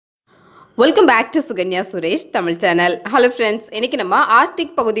Welcome back to Sukanya Suresh Tamil channel. Hello friends, இன்னைக்கு நம்ம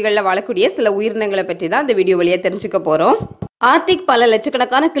Arctic பகுதிகளில் வாழக்கூடிய சில உயிரினங்களை பற்றி தான் இந்த வீடியோ வழியாக தெரிஞ்சுக்க போகிறோம். ஆர்டிக் பல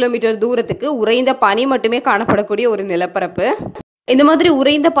லட்சக்கணக்கான கிலோமீட்டர் தூரத்துக்கு உறைந்த பனி மட்டுமே காணப்படக்கூடிய ஒரு நிலப்பரப்பு. இந்த மாதிரி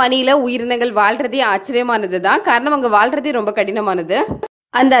உறைந்த பனியில உயிரினங்கள் வாழ்றதே ஆச்சரியமானது தான். காரணம், அங்கே வாழ்றதே ரொம்ப கடினமானது.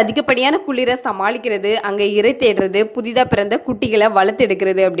 அந்த அதிகப்படியான குளிரை சமாளிக்கிறது, அங்கே இறை தேடுறது, புதிதாக பிறந்த குட்டிகளை வளர்த்து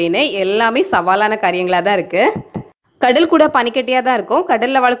எடுக்கிறது அப்படின்னு எல்லாமே சவாலான காரியங்களாக தான் இருக்குது. கடல் கூட பனிக்கட்டியாக தான் இருக்கும்.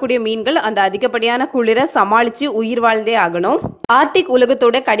 கடலில் வாழக்கூடிய மீன்கள் அந்த அதிகப்படியான குளிரை சமாளித்து உயிர் வாழ்ந்தே ஆகணும். ஆர்டிக்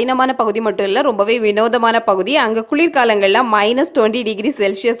உலகத்தோட கடினமான பகுதி மட்டும் இல்லை, ரொம்பவே வினோதமான பகுதி. அங்கே குளிர்காலங்களில் -20 டிகிரி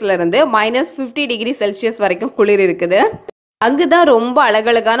செல்சியஸ்லேருந்து -50 டிகிரி செல்சியஸ் வரைக்கும் குளிர் இருக்குது. அங்கே தான் ரொம்ப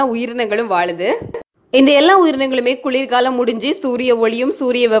அழகழகான உயிரினங்களும் வாழுது. இந்த எல்லா உயிரினங்களுமே குளிர்காலம் முடிஞ்சு சூரிய ஒளியும்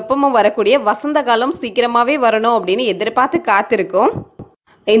சூரிய வெப்பமும் வரக்கூடிய வசந்த காலம் சீக்கிரமாகவே வரணும் அப்படின்னு எதிர்பார்த்து காத்திருக்கும்.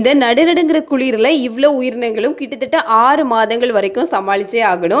 இந்த நடுநடுங்கிற குளிரில் இவ்வளோ உயிரினங்களும் கிட்டத்தட்ட 6 மாதங்கள் வரைக்கும் சமாளிச்சே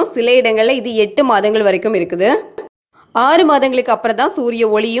ஆகணும். சில இடங்களில் இது 8 மாதங்கள் வரைக்கும் இருக்குது. 6 மாதங்களுக்கு அப்புறம் தான் சூரிய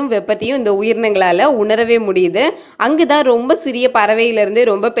ஒளியும் வெப்பத்தையும் இந்த உயிரினங்களால் உணரவே முடியுது. அங்கே தான் ரொம்ப சிறிய பறவையிலிருந்து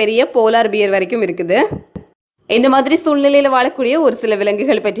ரொம்ப பெரிய போலார் பியர் வரைக்கும் இருக்குது. இந்த மாதிரி சூழ்நிலையில் வாழக்கூடிய ஒரு சில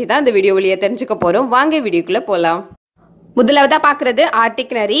விலங்குகள் பற்றி தான் இந்த வீடியோ வழியாக தெரிஞ்சுக்க போகிறோம். வாங்க வீடியோக்குள்ளே போகலாம். முதலாவதா பார்க்குறது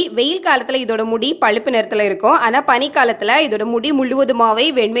ஆர்டிக் நரி. வெயில் காலத்தில் இதோட முடி பழுப்பு நிறத்தில் இருக்கும். ஆனால் பனிக்காலத்தில் இதோட முடி முழுவதுமாவே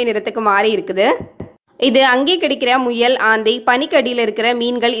வெண்மை நிறத்துக்கு மாறி இருக்குது. இது அங்கே கிடைக்கிற முயல், ஆந்தை, பனிக்கடியில் இருக்கிற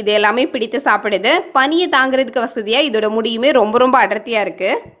மீன்கள் இது எல்லாமே பிடித்து சாப்பிடுது. பனியை தாங்கிறதுக்கு வசதியாக இதோட முடியுமே ரொம்ப அடர்த்தியாக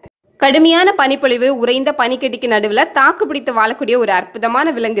இருக்குது. கடுமையான பனிப்பொழிவு, உறைந்த பனிக்கட்டிக்கு நடுவில் தாக்கு பிடித்து வாழக்கூடிய ஒரு அற்புதமான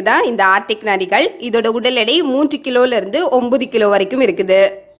விலங்கு தான் இந்த ஆர்டிக் நரிகள். இதோட உடல் எடை 3 கிலோலேருந்து 9 கிலோ வரைக்கும் இருக்குது.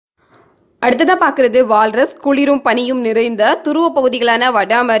 அடுத்ததாக பார்க்குறது வால்ரஸ். குளிரும் பனியும் நிறைந்த துருவ பகுதிகளான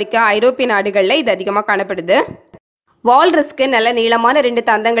வட அமெரிக்கா, ஐரோப்பிய நாடுகளில் இது அதிகமாக காணப்படுது. வால்ரஸ்க்கு நல்ல நீளமான 2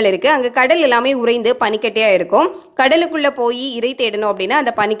 தந்தங்கள் இருக்குது. அங்கே கடல் எல்லாமே உறைந்து பனிக்கட்டியாக இருக்கும். கடலுக்குள்ளே போய் இறை தேடணும் அப்படின்னா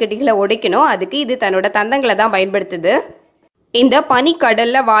அந்த பனிக்கட்டிகளை உடைக்கணும். அதுக்கு இது தன்னோட தந்தங்களை தான் பயன்படுத்துது. இந்த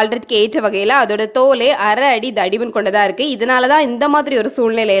பனிக்கடலில் வாழ்றதுக்கு ஏற்ற வகையில் அதோட தோலே அரை அடி தடிமன் கொண்டதாக இருக்குது. இதனால தான் இந்த மாதிரி ஒரு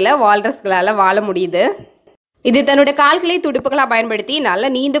சூழ்நிலையில் வால்ரஸ்களால் வாழ முடியுது. இது தன்னோட கால்களை துடுப்புகளாக பயன்படுத்தி நல்ல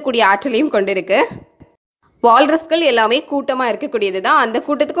நீந்தக்கூடிய ஆற்றலையும் கொண்டிருக்கு. வால்ரஸ்கள் எல்லாமே கூட்டமாக இருக்கக்கூடியது தான். அந்த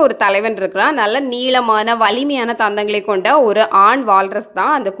கூட்டத்துக்கு ஒரு தலைவன் இருக்கிறான். நல்ல நீளமான வலிமையான தந்தங்களை கொண்ட ஒரு ஆண் வால்ரஸ்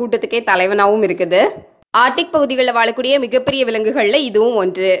தான் அந்த கூட்டத்துக்கே தலைவனாகவும் இருக்குது. ஆர்டிக் பகுதிகளில் வாழக்கூடிய மிகப்பெரிய விலங்குகளில் இதுவும்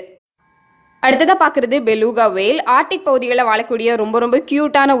ஒன்று. அடுத்ததாக பார்க்குறது பெலூகா வேல். ஆர்டிக் பகுதிகளில் வாழக்கூடிய ரொம்ப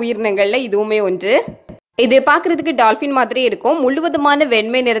க்யூட்டான உயிரினங்களில் இதுவுமே ஒன்று. இது பார்க்குறதுக்கு டால்ஃபின் மாதிரி இருக்கும். முழுவதுமான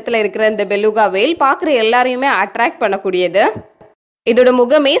வெண்மை நிறத்தில் இருக்கிற இந்த பெலூகா வேல் பார்க்குற எல்லாரையுமே அட்ராக்ட் பண்ணக்கூடியது. இதோட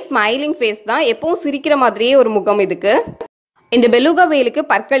முகமே ஸ்மைலிங் ஃபேஸ் தான். எப்பவும் சிரிக்கிற மாதிரியே ஒரு முகம் இதுக்கு. இந்த பெலூகா வேலுக்கு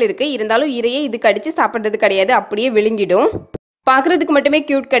பற்கள் இருக்குது. இருந்தாலும் இரையை இது கடிச்சு சாப்பிட்றது கிடையாது, அப்படியே விழுங்கிடும். பார்க்குறதுக்கு மட்டுமே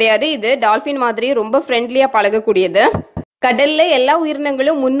க்யூட் கிடையாது, இது டால்ஃபின் மாதிரி ரொம்ப ஃப்ரெண்ட்லியாக பழகக்கூடியது. கடல்ல எல்லா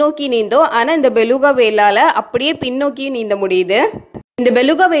உயிரினங்களும் முன்னோக்கி நீந்தும். ஆனால் இந்த பெலூகா வேலால் அப்படியே பின்னோக்கியும் நீந்த முடியுது. இந்த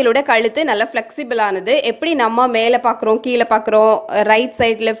பெலூகா வேலோட கழுத்து நல்ல ஃப்ளெக்சிபிளானது. எப்படி நம்ம மேலே பார்க்குறோம், கீழே பார்க்குறோம், ரைட்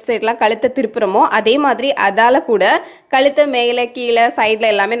சைட் லெஃப்ட் சைட்லாம் கழுத்தை திருப்புறோமோ அதே மாதிரி அதால் கூட கழுத்தை மேலே கீழே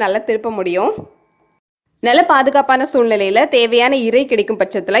சைடில் எல்லாமே நல்லா திருப்ப முடியும். நல்ல பாதுகாப்பான சூழ்நிலையில் தேவையான இறை கிடைக்கும்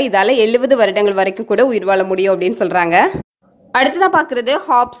பட்சத்தில் இதால் 70 வருடங்கள் வரைக்கும் கூட உயிர் வாழ முடியும் அப்படின்னு சொல்கிறாங்க. அடுத்ததாக பார்க்குறது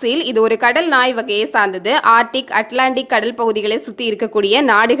ஹாப்சீல். இது ஒரு கடல் நாய் வகையை சார்ந்தது. ஆர்டிக், அட்லாண்டிக் கடல் பகுதிகளை சுற்றி இருக்கக்கூடிய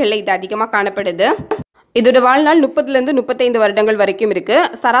நாடுகளில் இது அதிகமாக காணப்படுது. இதோட வாழ்நாள் 30லேருந்து 35 வருடங்கள் வரைக்கும் இருக்கு.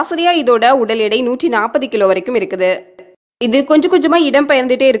 சராசரியாக இதோட உடல் எடை 140 கிலோ வரைக்கும் இருக்குது. இது கொஞ்சமாக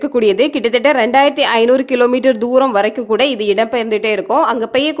இடம்பெயர்ந்துட்டே இருக்கக்கூடியது. கிட்டத்தட்ட 2500 கிலோமீட்டர் தூரம் வரைக்கும் கூட இது இடம்பெயர்ந்துட்டே இருக்கும். அங்கே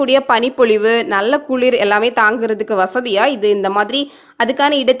பெய்யக்கூடிய பனிப்பொழிவு, நல்ல குளிர் எல்லாமே தாங்கிறதுக்கு வசதியாக இது இந்த மாதிரி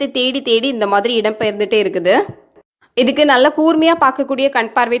அதுக்கான இடத்தை தேடி இந்த மாதிரி இடம்பெயர்ந்துட்டே இருக்குது. இதுக்கு நல்ல கூர்மையாக பார்க்கக்கூடிய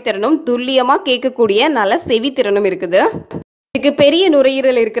கண் பார்வை திறனும் துல்லியமாக கேட்கக்கூடிய நல்ல செவி திறனும் இருக்குது. இதுக்கு பெரிய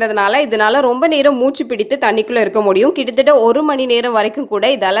நுரையீரல் இருக்கிறதுனால இதனால ரொம்ப நேரம் மூச்சு பிடித்து தண்ணிக்குள்ளே இருக்க முடியும். கிட்டத்தட்ட 1 மணி நேரம் வரைக்கும் கூட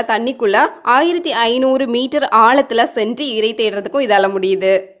இதால் தண்ணிக்குள்ளே 1500 மீட்டர் ஆழத்தில் சென்று இறை தேடுறதுக்கும் இதால்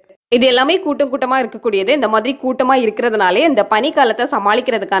முடியுது. இது எல்லாமே கூட்டமாக இருக்கக்கூடியது. இந்த மாதிரி கூட்டமாக இருக்கிறதுனாலே இந்த பனிக்காலத்தை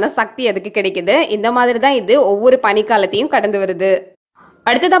சமாளிக்கிறதுக்கான சக்தி அதுக்கு கிடைக்குது. இந்த மாதிரி தான் இது ஒவ்வொரு பனிக்காலத்தையும் கடந்து வருது.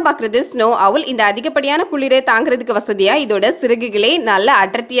 அடுத்ததான் பார்க்குறது ஸ்னோ அவுல். இந்த அதிகப்படியான குளிரை தாங்கிறதுக்கு வசதியாக இதோட சிறகுகளே நல்ல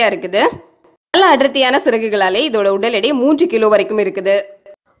அடர்த்தியாக இருக்குது. நல்ல அடர்த்தியான சிறகுகளாலே இதோட உடல் எடை 3 கிலோ வரைக்கும் இருக்குது.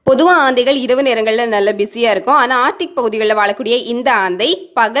 பொதுவாக ஆந்தைகள் இரவு நேரங்களில் நல்ல பிஸியாக இருக்கும். ஆனால் ஆர்டிக் பகுதிகளில் வாழக்கூடிய இந்த ஆந்தை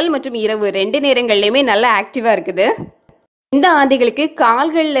பகல் மற்றும் இரவு 2 நேரங்கள்லையுமே நல்ல ஆக்டிவாக இருக்குது. இந்த ஆந்தைகளுக்கு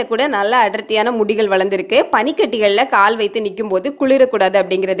கால்களில் கூட நல்ல அடர்த்தியான முடிகள் வளர்ந்துருக்கு. பனிக்கட்டிகளில் கால் வைத்து நிற்கும் போது குளிரக்கூடாது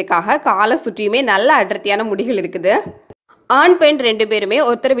அப்படிங்கிறதுக்காக காலை சுற்றியுமே நல்ல அடர்த்தியான முடிகள் இருக்குது. ஆண் பெண் 2 பேருமே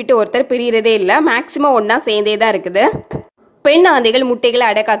ஒருத்தர் விட்டு ஒருத்தர் பிரியறதே இல்லை. மேக்சிமம் ஒன்றா சேர்ந்தே தான் இருக்குது. பெண் ஆந்தைகள் முட்டைகளை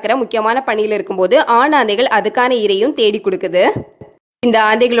அடக்காக்கிற முக்கியமான பணியில் இருக்கும்போது ஆண் ஆந்தைகள் அதுக்கான இரையும் தேடி கொடுக்குது. இந்த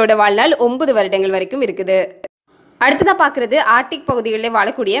ஆந்தைகளோட வாழ்நாள் 9 வருடங்கள் வரைக்கும் இருக்குது. அடுத்ததா பார்க்கறது ஆர்டிக் பகுதிகளில்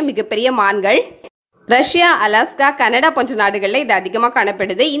வாழக்கூடிய மிகப்பெரிய மான்கள். ரஷ்யா, அலாஸ்கா, கனடா போன்ற நாடுகளில் இது அதிகமாக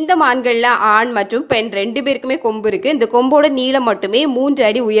காணப்படுது. இந்த மான்களில் ஆண் மற்றும் பெண் 2 பேருக்குமே கொம்பு இருக்கு. இந்த கொம்போட நீளம் மட்டுமே 3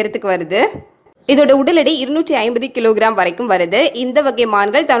 அடி உயரத்துக்கு வருது. இதோட உடல் எடை 250 கிலோகிராம் வரைக்கும் வருது. இந்த வகை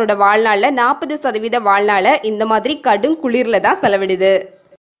மான்கள் தன்னோட வாழ்நாளில் 40% வாழ்நாளை இந்த மாதிரி கடும் குளிர்ல தான் செலவிடுது.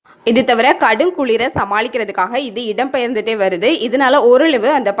 இது தவிர கடும் குளிரை சமாளிக்கிறதுக்காக இது இடம்பெயர்ந்துட்டே வருது. இதனால ஓரளவு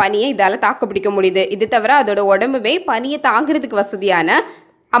அந்த பனியை இதால தாக்கு பிடிக்க முடியுது. இது தவிர அதோட உடம்புமே பனியை தாங்கிறதுக்கு வசதியான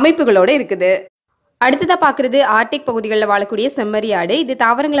அமைப்புகளோட இருக்குது. அடுத்ததா பார்க்கறது ஆர்டிக் பகுதிகளில் வாழக்கூடிய செம்மறியாடு. இது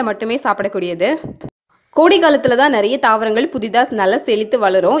தாவரங்களை மட்டுமே சாப்பிடக்கூடியது. கோடை காலத்துல தான் நிறைய தாவரங்கள் புதிதாக நல்லா செழித்து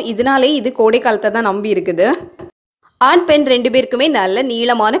வளரும். இதனாலே இது கோடை காலத்தை தான் நம்பி இருக்குது. ஆண் பெண் 2 பேருக்குமே நல்ல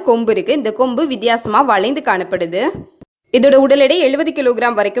நீளமான கொம்பு இருக்கு. இந்த கொம்பு வித்தியாசமா வளைந்து காணப்படுது. இதோட உடல் எடை 70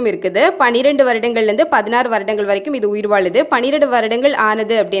 கிலோகிராம் வரைக்கும் இருக்குது. 12 வருடங்கள்லேருந்து 16 வருடங்கள் வரைக்கும் இது உயிர் வாழுது. 12 வருடங்கள்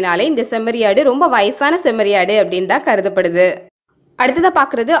ஆனது அப்படின்னாலே இந்த செம்மறியாடு ரொம்ப வயசான செம்மறியாடு அப்படின்னு தான் கருதப்படுது. அடுத்ததாக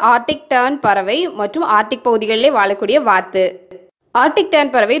பார்க்குறது ஆர்டிக் டர்ன் பறவை மற்றும் ஆர்டிக் பகுதிகளிலே வாழக்கூடிய வாத்து. ஆர்டிக்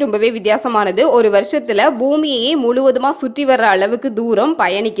டர்ன் பறவை ரொம்பவே வித்தியாசமானது. ஒரு வருஷத்துல பூமியையே முழுவதுமாக சுற்றி வர்ற அளவுக்கு தூரம்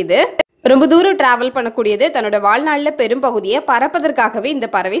பயணிக்குது. ரொம்ப தூரம் டிராவல் பண்ணக்கூடியது. தன்னோட வாழ்நாளில் பெரும் பகுதியை பறப்பதற்காகவே இந்த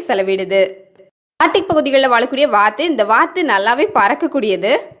பறவை செலவிடுது. ஆர்டிக் பகுதிகளில் வாழக்கூடிய வாத்து. இந்த வாத்து நல்லாவே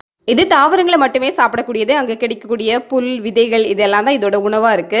பறக்கக்கூடியது. இது தாவரங்களை மட்டுமே சாப்பிடக்கூடியது. அங்கே கிடைக்கக்கூடிய புல், விதைகள் இதெல்லாம் தான் இதோட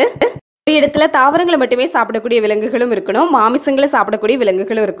உணவாக இருக்கு. ஒரு இடத்துல தாவரங்களை மட்டுமே சாப்பிடக்கூடிய விலங்குகளும் இருக்கணும், மாமிசங்களை சாப்பிடக்கூடிய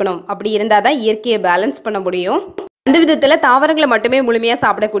விலங்குகளும் இருக்கணும். அப்படி இருந்தால் தான் இயற்கையை பேலன்ஸ் பண்ண முடியும். அந்த விதத்தில் தாவரங்களை மட்டுமே முழுமையாக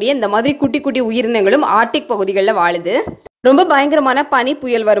சாப்பிடக்கூடிய இந்த மாதிரி குட்டி குட்டி உயிரினங்களும் ஆர்டிக் பகுதிகளில் வாழுது. ரொம்ப பயங்கரமான பனி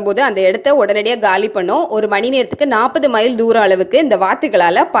புயல் வரும்போது அந்த இடத்த உடனடியாக காலி பண்ணும். ஒரு மணி நேரத்துக்கு 40 மைல் தூரம் அளவுக்கு இந்த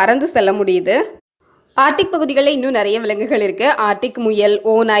வாத்துகளால் பறந்து செல்ல முடியுது. ஆர்டிக் பகுதிகளில் இன்னும் நிறைய விலங்குகள் இருக்கு. ஆர்டிக் முயல்,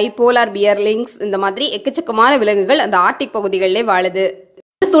 ஓநாய், போலார் பியர், லிங்க்ஸ் இந்த மாதிரி எக்கச்சக்கமான விலங்குகள் அந்த ஆர்டிக் பகுதிகளிலே வாழுது.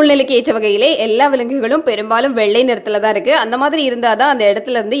 சூழ்நிலைக்கு ஏற்ற வகையிலே எல்லா விலங்குகளும் பெரும்பாலும் வெள்ளை நிறத்துல தான் இருக்கு. அந்த மாதிரி இருந்தாதான் அந்த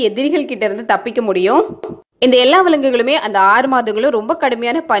இடத்துல இருந்து எதிரிகள் கிட்ட இருந்து தப்பிக்க முடியும். இந்த எல்லா விலங்குகளுமே அந்த 6 மாதங்களும் ரொம்ப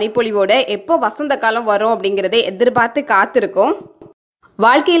கடுமையான பனிப்பொழிவோட எப்போ வசந்த காலம் வரும் அப்படிங்கிறதை எதிர்பார்த்து காத்திருக்கும்.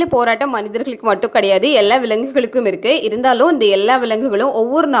 வாழ்க்கையில போராட்டம் மனிதர்களுக்கு மட்டும் கிடையாது, எல்லா விலங்குகளுக்கும் இருக்கு. இருந்தாலும் இந்த எல்லா விலங்குகளும்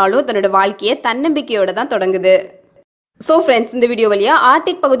ஒவ்வொரு நாளும் தன்னோட வாழ்க்கையை தன்னம்பிக்கையோட தான் தொடங்குது. ஸோ ஃப்ரெண்ட்ஸ், இந்த வீடியோ வழியா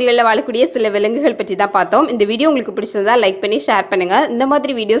ஆர்டிக் பகுதிகளில் வாழக்கூடிய சில விலங்குகள் பற்றி தான் பார்த்தோம். இந்த வீடியோ உங்களுக்கு பிடிச்சதா லைக் பண்ணி ஷேர் பண்ணுங்க. இந்த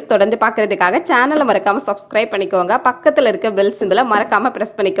மாதிரி வீடியோஸ் தொடர்ந்து பார்க்கறதுக்காக சேனலை மறக்காம சப்ஸ்கிரைப் பண்ணிக்கோங்க. பக்கத்தில் இருக்க பெல் சிம்பிளை மறக்காம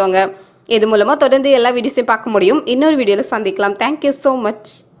ப்ரெஸ் பண்ணிக்கோங்க. இது மூலமா தொடர்ந்து எல்லா வீடியோஸையும் பார்க்க முடியும். இன்னொரு வீடியோவில் சந்திக்கலாம். Thank you so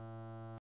much.